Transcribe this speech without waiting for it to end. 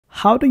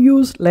How to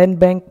use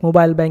LANDBANK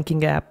mobile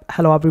banking app.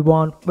 Hello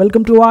everyone,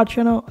 welcome to our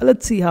channel.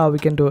 Let's see how we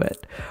can do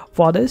it.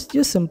 For this,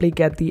 just simply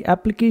get the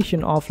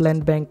application of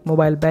LANDBANK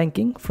mobile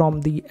banking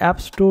from the App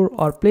Store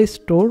or Play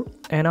Store,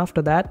 and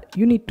after that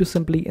you need to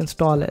simply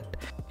install it.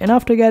 And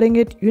after getting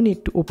it, you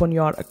need to open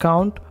your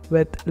account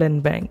with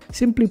LANDBANK.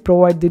 Simply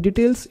provide the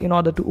details in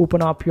order to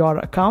open up your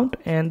account,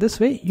 and this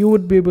way you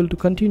would be able to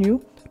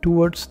continue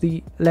towards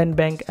the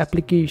LANDBANK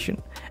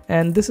application.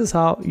 And this is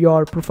how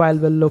your profile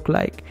will look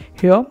like.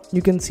 Here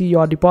you can see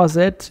your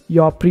deposits,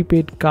 your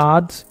prepaid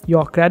cards,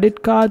 your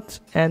credit cards,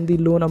 and the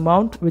loan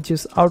amount which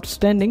is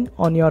outstanding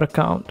on your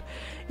account.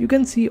 You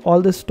can see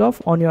all this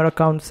stuff on your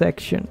account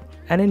section.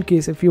 And in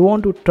case if you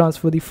want to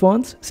transfer the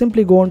funds,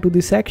 simply go on to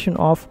the section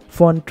of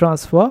fund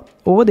transfer.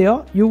 Over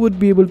there you would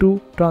be able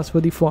to transfer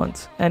the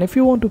funds, and if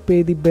you want to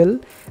pay the bill,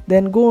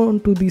 then go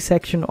on to the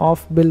section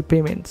of bill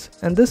payments,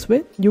 and this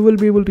way you will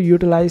be able to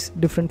utilize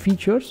different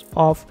features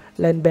of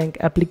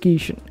LANDBANK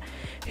application.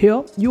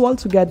 Here you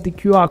also get the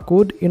QR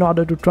code in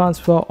order to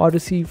transfer or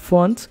receive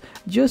funds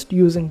just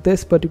using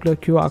this particular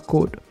QR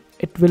code.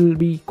 It will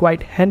be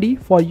quite handy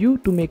for you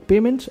to make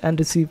payments and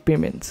receive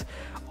payments.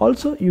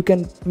 Also, you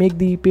can make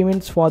the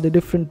payments for the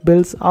different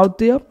bills out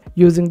there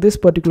using this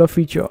particular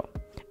feature.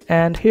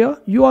 And here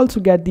you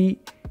also get the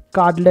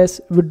cardless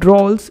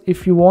withdrawals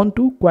if you want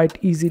to quite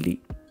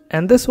easily.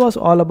 And this was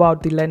all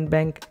about the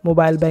LANDBANK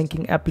mobile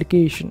banking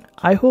application.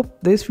 I hope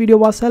this video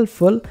was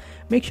helpful.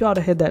 Make sure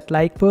to hit that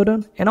like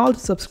button and also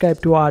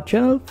subscribe to our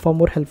channel for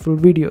more helpful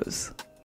videos.